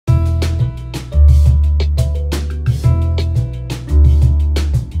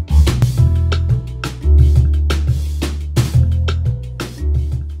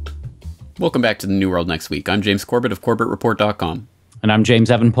Welcome back to the New World Next Week. I'm James Corbett of CorbettReport.com. And I'm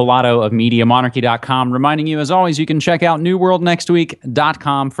James Evan Pilato of MediaMonarchy.com, reminding you, as always, you can check out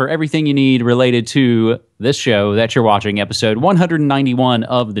NewWorldNextWeek.com for everything you need related to this show that you're watching, episode 191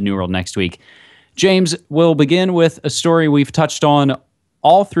 of the New World Next Week. James, we'll begin with a story we've touched on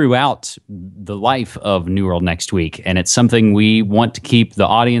all throughout the life of New World Next Week, and it's something we want to keep the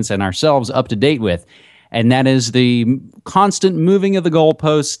audience and ourselves up to date with, and that is the constant moving of the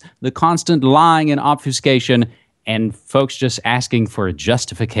goalposts, the constant lying and obfuscation, and folks just asking for a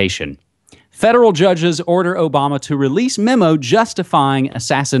justification. Federal judges order Obama to release memo justifying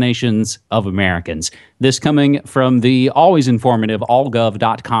assassinations of Americans. This coming from the always informative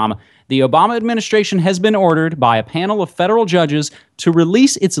allgov.com. The Obama administration has been ordered by a panel of federal judges to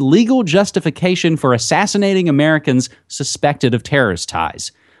release its legal justification for assassinating Americans suspected of terrorist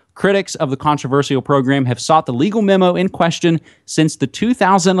ties. Critics of the controversial program have sought the legal memo in question since the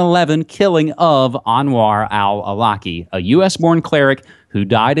 2011 killing of Anwar al-Awlaki, a U.S.-born cleric who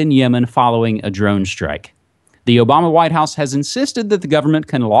died in Yemen following a drone strike. The Obama White House has insisted that the government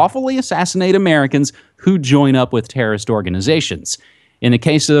can lawfully assassinate Americans who join up with terrorist organizations. In the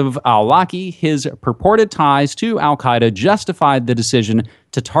case of al-Awlaki, his purported ties to al-Qaeda justified the decision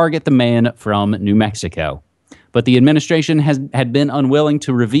to target the man from New Mexico. But the administration had been unwilling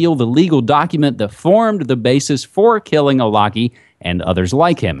to reveal the legal document that formed the basis for killing al-Awlaki and others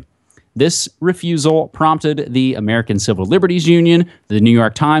like him. This refusal prompted the American Civil Liberties Union, the New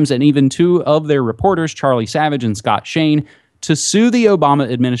York Times, and even two of their reporters, Charlie Savage and Scott Shane, to sue the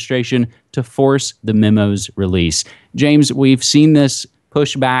Obama administration to force the memo's release. James, we've seen this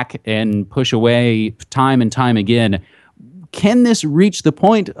push back and push away time and time again. Can this reach the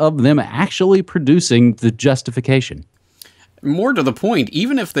point of them actually producing the justification? More to the point,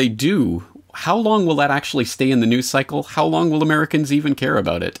 even if they do, how long will that actually stay in the news cycle? How long will Americans even care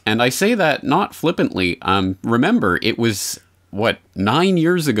about it? And I say that not flippantly. Remember, it was, 9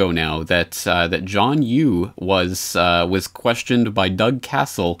 years ago now that that John Yoo was questioned by Doug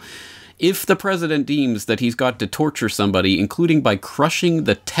Castle. If the president deems that he's got to torture somebody, including by crushing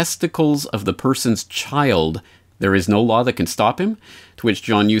the testicles of the person's child, there is no law that can stop him, to which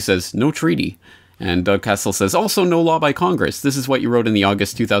John Yoo says, no treaty. And Doug Castle says, also no law by Congress. This is what you wrote in the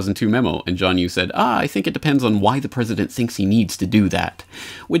August 2002 memo. And John Yoo said, I think it depends on why the president thinks he needs to do that.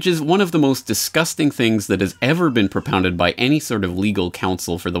 Which is one of the most disgusting things that has ever been propounded by any sort of legal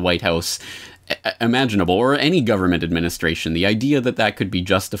counsel for the White House imaginable, or any government administration. The idea that that could be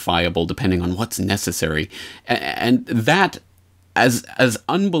justifiable depending on what's necessary. And that, as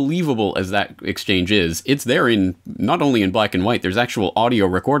unbelievable as that exchange is, it's there in, not only in black and white, there's actual audio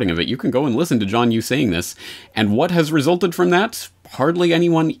recording of it. You can go and listen to John Yoo saying this. And what has resulted from that? Hardly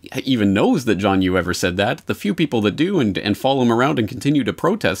anyone even knows that John Yoo ever said that. The few people that do and follow him around and continue to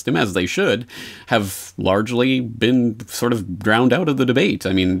protest him, as they should, have largely been sort of drowned out of the debate.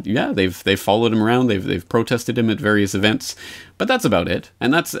 I mean, yeah, they've followed him around, they've protested him at various events, but that's about it.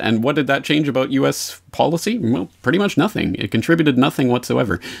 And what did that change about U.S. policy? Well, pretty much nothing. It contributed nothing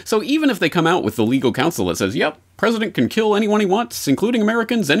whatsoever. So even if they come out with the legal counsel that says, yep, president can kill anyone he wants, including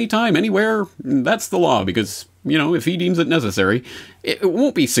Americans, anytime, anywhere, that's the law, because, you know, if he deems it necessary, it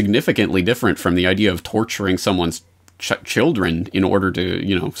won't be significantly different from the idea of torturing someone's children in order to,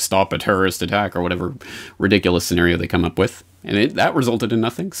 you know, stop a terrorist attack or whatever ridiculous scenario they come up with. And that resulted in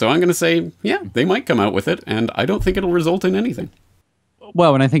nothing. So I'm going to say, yeah, they might come out with it, and I don't think it'll result in anything.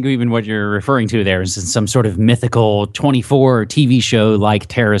 Well, and I think even what you're referring to there is some sort of mythical 24 TV show like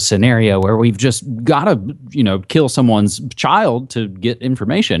terrorist scenario where we've just got to, you know, kill someone's child to get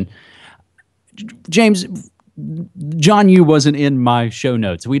information. James, John Yoo wasn't in my show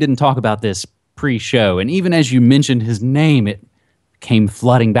notes. We didn't talk about this pre-show. And even as you mentioned his name, it came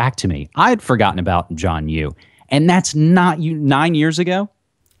flooding back to me. I had forgotten about John Yoo. And that's not 9 years ago?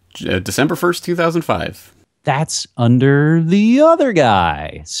 December 1st, 2005. That's under the other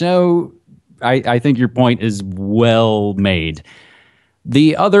guy. So I think your point is well made.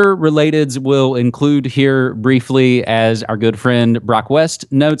 The other relateds will include here briefly, as our good friend Brock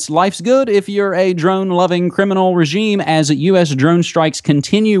West notes, life's good if you're a drone-loving criminal regime, as U.S. drone strikes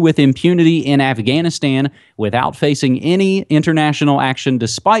continue with impunity in Afghanistan without facing any international action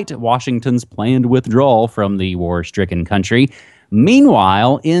despite Washington's planned withdrawal from the war-stricken country.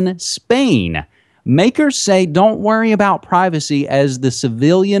 Meanwhile, in Spain, makers say don't worry about privacy as the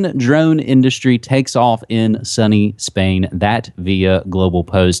civilian drone industry takes off in sunny Spain. That via Global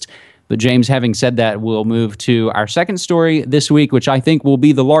Post. But James, having said that, we'll move to our second story this week, which I think will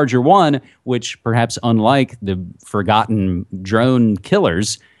be the larger one, which perhaps unlike the forgotten drone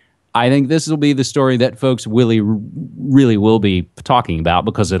killers, I think this will be the story that folks really will be talking about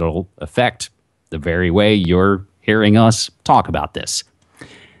because it'll affect the very way you're hearing us talk about this.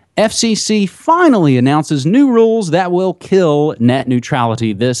 FCC finally announces new rules that will kill net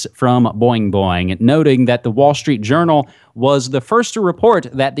neutrality. This from Boing Boing, noting that the Wall Street Journal was the first to report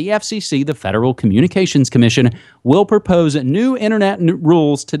that the FCC, the Federal Communications Commission, will propose new internet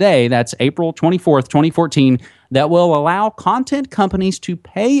rules today, that's April 24th, 2014, that will allow content companies to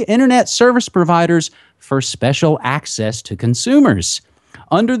pay internet service providers for special access to consumers.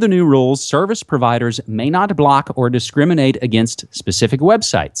 Under the new rules, service providers may not block or discriminate against specific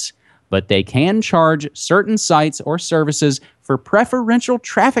websites, but they can charge certain sites or services for preferential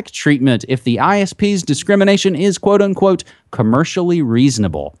traffic treatment if the ISP's discrimination is, quote-unquote, commercially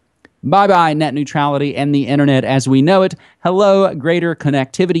reasonable. Bye-bye net neutrality and the internet as we know it. Hello, greater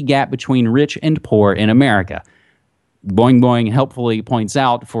connectivity gap between rich and poor in America. Boing Boing helpfully points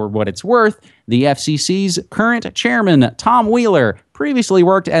out, for what it's worth, the FCC's current chairman, Tom Wheeler, previously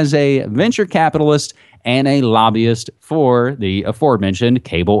worked as a venture capitalist and a lobbyist for the aforementioned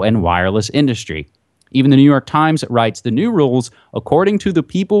cable and wireless industry. Even the New York Times writes the new rules, according to the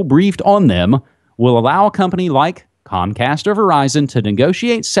people briefed on them, will allow a company like Comcast or Verizon to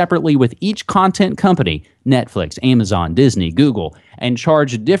negotiate separately with each content company, Netflix, Amazon, Disney, Google, and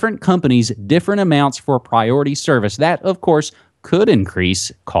charge different companies different amounts for priority service. That, of course, could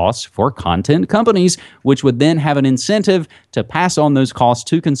increase costs for content companies, which would then have an incentive to pass on those costs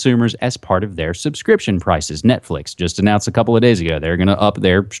to consumers as part of their subscription prices. Netflix just announced a couple of days ago they're going to up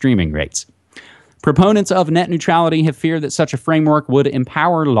their streaming rates. Proponents of net neutrality have feared that such a framework would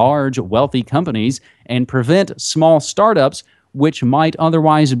empower large, wealthy companies and prevent small startups, which might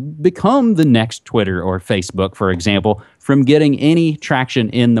otherwise become the next Twitter or Facebook, for example, from getting any traction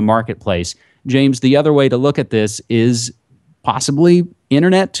in the marketplace. James, the other way to look at this is possibly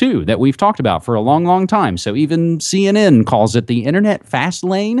Internet 2 that we've talked about for a long, long time. So even CNN calls it the Internet fast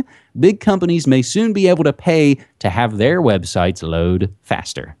lane. Big companies may soon be able to pay to have their websites load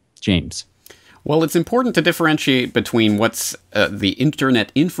faster. James. Well, it's important to differentiate between what's the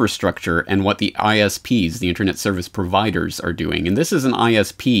internet infrastructure and what the ISPs, the internet service providers, are doing. And this is an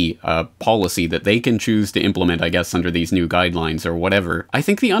ISP policy that they can choose to implement, I guess, under these new guidelines or whatever. I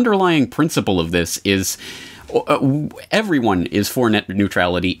think the underlying principle of this is everyone is for net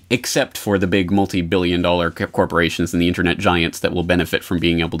neutrality except for the big multi-billion-dollar corporations and the internet giants that will benefit from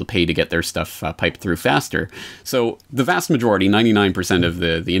being able to pay to get their stuff piped through faster. So the vast majority, 99% of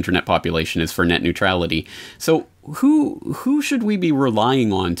the internet population, is for net neutrality. So who should we be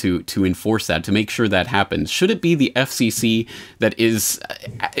relying on to enforce that, to make sure that happens? Should it be the FCC that is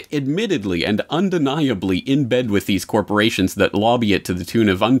admittedly and undeniably in bed with these corporations that lobby it to the tune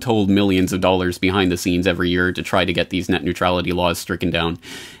of untold millions of dollars behind the scenes every year to try to get these net neutrality laws stricken down?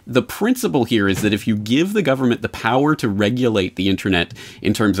 The principle here is that if you give the government the power to regulate the internet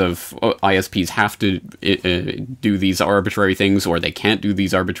in terms of ISPs have to do these arbitrary things, or they can't do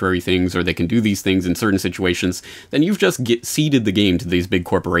these arbitrary things, or they can do these things in certain situations, then you've just ceded the game to these big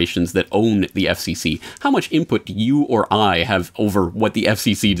corporations that own the FCC. How much input do you or I have over what the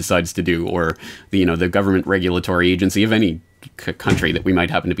FCC decides to do, or the government regulatory agency of any country that we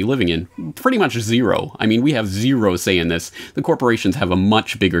might happen to be living in? Pretty much zero. I mean, we have zero say in this. The corporations have a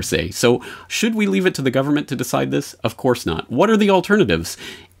much bigger say. So should we leave it to the government to decide this? Of course not. What are the alternatives?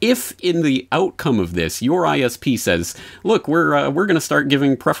 If in the outcome of this, your ISP says, look, we're going to start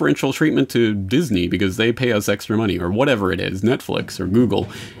giving preferential treatment to Disney because they pay us extra money, or whatever it is, Netflix or Google,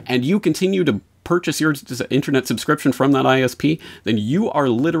 and you continue to purchase your internet subscription from that ISP, then you are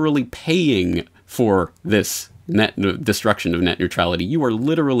literally paying for this destruction of net neutrality. You are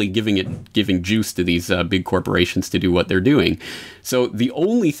literally giving juice to these big corporations to do what they're doing. So the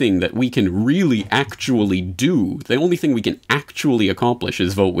only thing that we can really actually do, the only thing we can actually accomplish,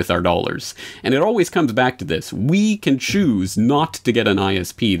 is vote with our dollars. And it always comes back to this. We can choose not to get an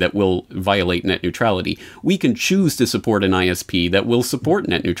ISP that will violate net neutrality. We can choose to support an ISP that will support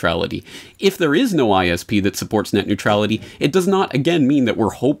net neutrality. If there is no ISP that supports net neutrality, it does not, again, mean that we're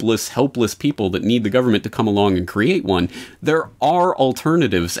hopeless, helpless people that need the government to come along and create one. There are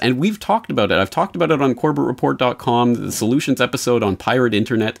alternatives, and we've talked about it. I've talked about it on CorbettReport.com, the Solutions episode on Pirate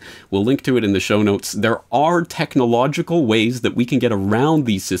Internet. We'll link to it in the show notes. There are technological ways that we can get around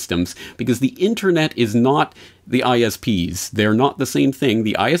these systems, because the internet is not the ISPs. They're not the same thing.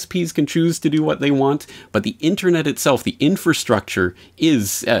 The ISPs can choose to do what they want, but the internet itself, the infrastructure,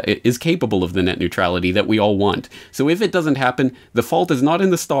 is capable of the net neutrality that we all want. So if it doesn't happen, the fault is not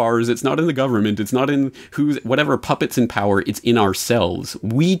in the stars, it's not in the government, it's not in whatever puppets in power, it's in ourselves.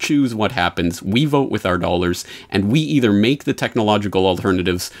 We choose what happens, we vote with our dollars, and we either make the technological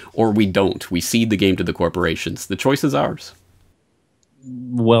alternatives or we don't. We cede the game to the corporations. The choice is ours.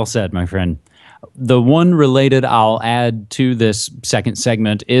 Well said, my friend. The one related I'll add to this second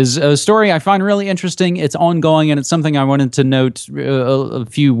segment is a story I find really interesting. It's ongoing, and it's something I wanted to note a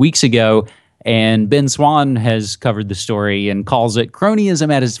few weeks ago. And Ben Swan has covered the story and calls it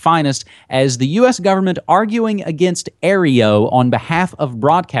cronyism at its finest, as the U.S. government arguing against Aereo on behalf of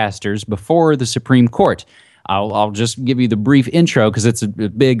broadcasters before the Supreme Court. I'll just give you the brief intro because it's a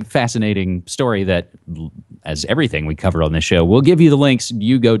big, fascinating story that, as everything we cover on this show, we'll give you the links.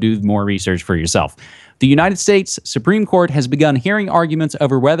 You go do more research for yourself. The United States Supreme Court has begun hearing arguments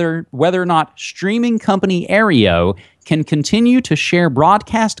over whether or not streaming company Aereo can continue to share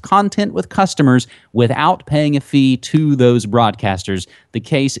broadcast content with customers without paying a fee to those broadcasters. The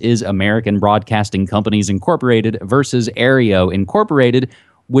case is American Broadcasting Companies Incorporated versus Aereo Incorporated,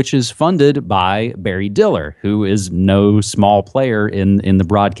 which is funded by Barry Diller, who is no small player in the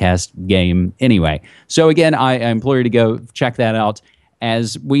broadcast game anyway. So again, I implore you to go check that out.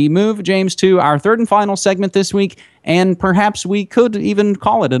 As we move, James, to our third and final segment this week, and perhaps we could even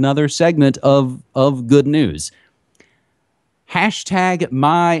call it another segment of good news. Hashtag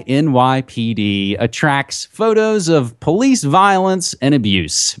MyNYPD attracts photos of police violence and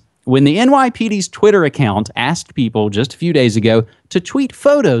abuse. When the NYPD's Twitter account asked people just a few days ago to tweet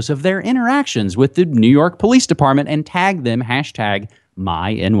photos of their interactions with the New York Police Department and tag them hashtag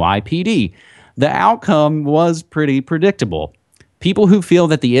MyNYPD, the outcome was pretty predictable. People who feel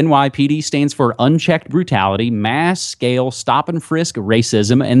that the NYPD stands for unchecked brutality, mass-scale stop-and-frisk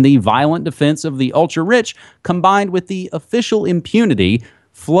racism, and the violent defense of the ultra-rich, combined with the official impunity,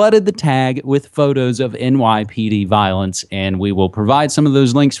 flooded the tag with photos of NYPD violence, and we will provide some of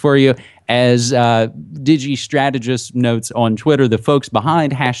those links for you. As DigiStrategist notes on Twitter, the folks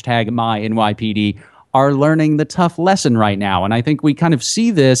behind hashtag MyNYPD are learning the tough lesson right now, and I think we kind of see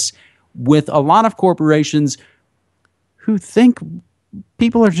this with a lot of corporations who think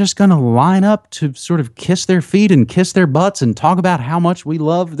people are just going to line up to sort of kiss their feet and kiss their butts and talk about how much we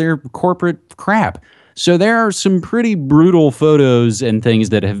love their corporate crap. So there are some pretty brutal photos and things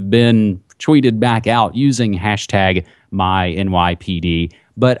that have been tweeted back out using hashtag MyNYPD.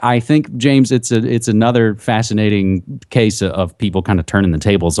 But I think, James, it's another fascinating case of people kind of turning the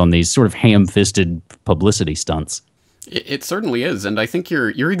tables on these sort of ham-fisted publicity stunts. It certainly is, and I think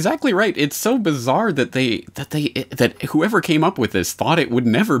you're exactly right. It's so bizarre that whoever came up with this thought it would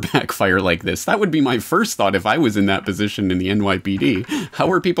never backfire like this. That would be my first thought if I was in that position in the NYPD.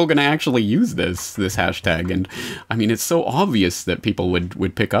 How are people going to actually use this hashtag? And I mean, it's so obvious that people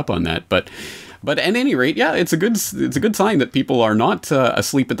would pick up on that, but at any rate, yeah, it's a good sign that people are not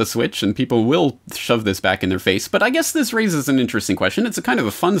asleep at the switch, and people will shove this back in their face. But I guess this raises an interesting question. It's a kind of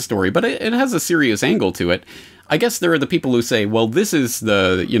a fun story, but it has a serious angle to it. I guess there are the people who say, well, this is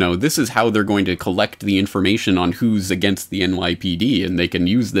how they're going to collect the information on who's against the NYPD, and they can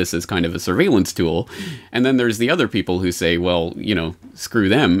use this as kind of a surveillance tool. And then there's the other people who say, well, screw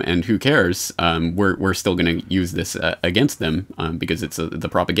them, and who cares? We're still going to use this against them because it's the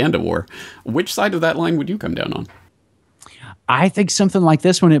propaganda war. Which side of that line would you come down on? I think something like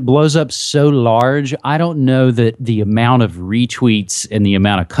this, when it blows up so large, I don't know that the amount of retweets and the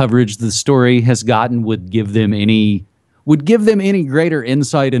amount of coverage the story has gotten would give them any greater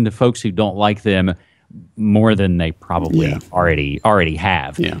insight into folks who don't like them more than they probably already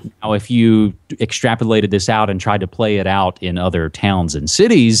have. Yeah. Now, if you extrapolated this out and tried to play it out in other towns and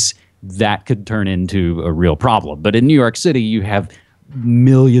cities, that could turn into a real problem. But in New York City, you have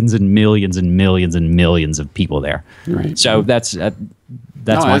millions and millions and millions and millions of people there. Right. So that's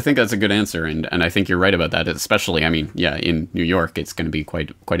I think that's a good answer, and I think you're right about that. Especially, I mean, yeah, in New York, it's going to be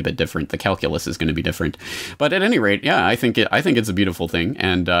quite a bit different. The calculus is going to be different. But at any rate, yeah, I think it's a beautiful thing.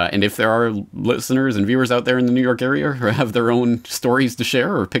 And if there are listeners and viewers out there in the New York area who have their own stories to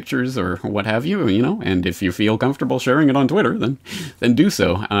share or pictures or what have you, and if you feel comfortable sharing it on Twitter, then do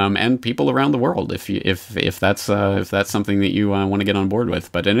so. And people around the world, if that's something that you want to get on board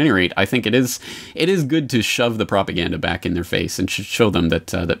with. But at any rate, I think it is good to shove the propaganda back in their face and show them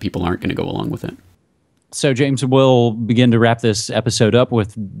that people aren't going to go along with it. So, James, we'll begin to wrap this episode up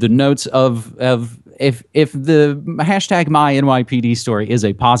with the notes of if the hashtag my NYPD story is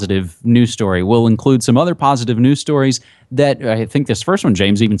a positive news story, we'll include some other positive news stories that I think this first one,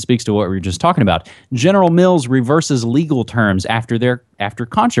 James, even speaks to what we were just talking about. General Mills reverses legal terms after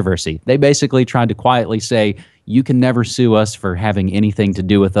controversy. They basically tried to quietly say, you can never sue us for having anything to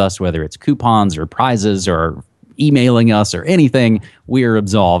do with us, whether it's coupons or prizes or emailing us or anything. We are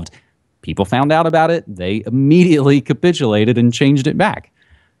absolved. People found out about it. They immediately capitulated and changed it back.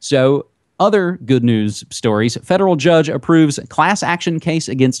 So other good news stories. Federal judge approves class action case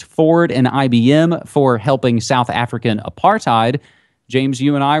against Ford and IBM for helping South African apartheid. James,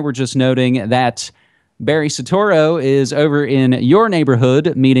 you and I were just noting that Barry Soetoro is over in your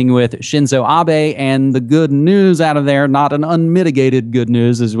neighborhood meeting with Shinzo Abe, and the good news out of there, not an unmitigated good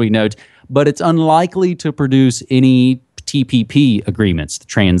news as we note, but it's unlikely to produce any TPP agreements, the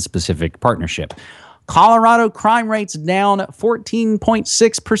Trans-Pacific Partnership. Colorado crime rates down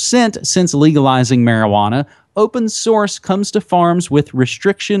 14.6% since legalizing marijuana. Open source comes to farms with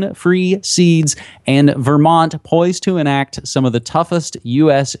restriction-free seeds, and Vermont poised to enact some of the toughest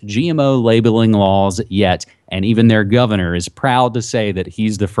U.S. GMO labeling laws yet. And even their governor is proud to say that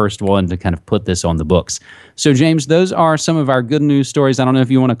he's the first one to kind of put this on the books. So, James, those are some of our good news stories. I don't know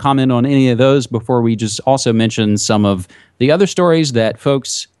if you want to comment on any of those before we just also mention some of the other stories that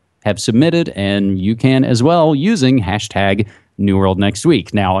folks have submitted, and you can as well using hashtag New World Next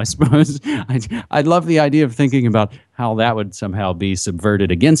Week. Now, I suppose I'd love the idea of thinking about how that would somehow be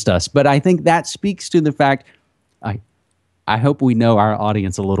subverted against us, but I think that speaks to the fact I hope we know our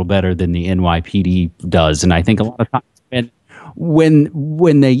audience a little better than the NYPD does, and I think a lot of times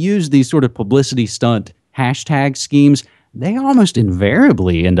when they use these sort of publicity stunt hashtag schemes, they almost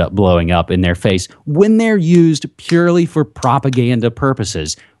invariably end up blowing up in their face when they're used purely for propaganda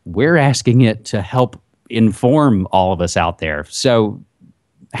purposes. We're asking it to help inform all of us out there. So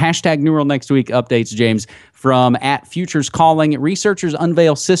hashtag New World Next Week updates, James, from @Futures Calling. Researchers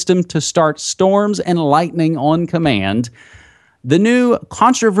unveil system to start storms and lightning on command. The new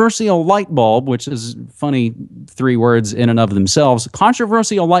controversial light bulb, which is funny 3 words in and of themselves,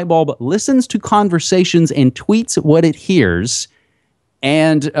 controversial light bulb listens to conversations and tweets what it hears.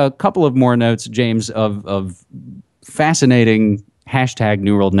 And a couple of more notes, James, of fascinating hashtag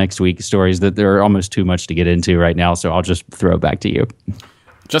New World Next Week stories that there are almost too much to get into right now, so I'll just throw it back to you.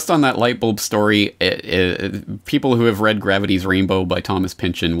 Just on that light bulb story, people who have read Gravity's Rainbow by Thomas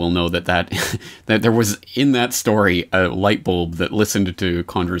Pynchon will know that that there was in that story a light bulb that listened to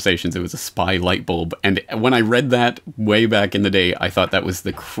conversations. It was a spy light bulb. And when I read that way back in the day, I thought that was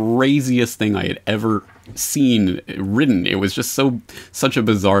the craziest thing I had ever seen written. It was just such a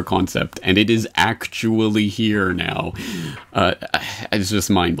bizarre concept, and it is actually here now. It's just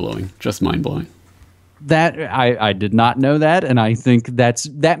mind-blowing. Just mind-blowing. That I did not know that, and I think that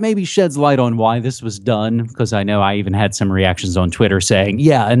maybe sheds light on why this was done, because I know I even had some reactions on Twitter saying,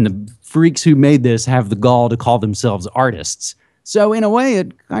 yeah, and the freaks who made this have the gall to call themselves artists. So in a way,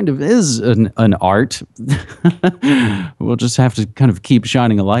 it kind of is an art. We'll just have to kind of keep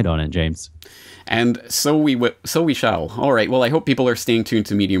shining a light on it, James. And so we shall. All right, well, I hope people are staying tuned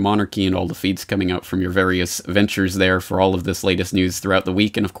to Media Monarchy and all the feeds coming out from your various ventures there for all of this latest news throughout the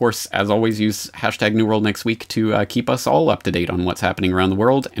week. And of course, as always, use hashtag New World Next Week to keep us all up to date on what's happening around the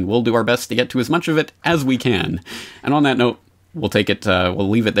world, and we'll do our best to get to as much of it as we can. And on that note, we'll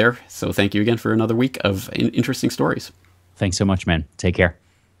leave it there. So thank you again for another week of interesting stories. Thanks so much, man. Take care.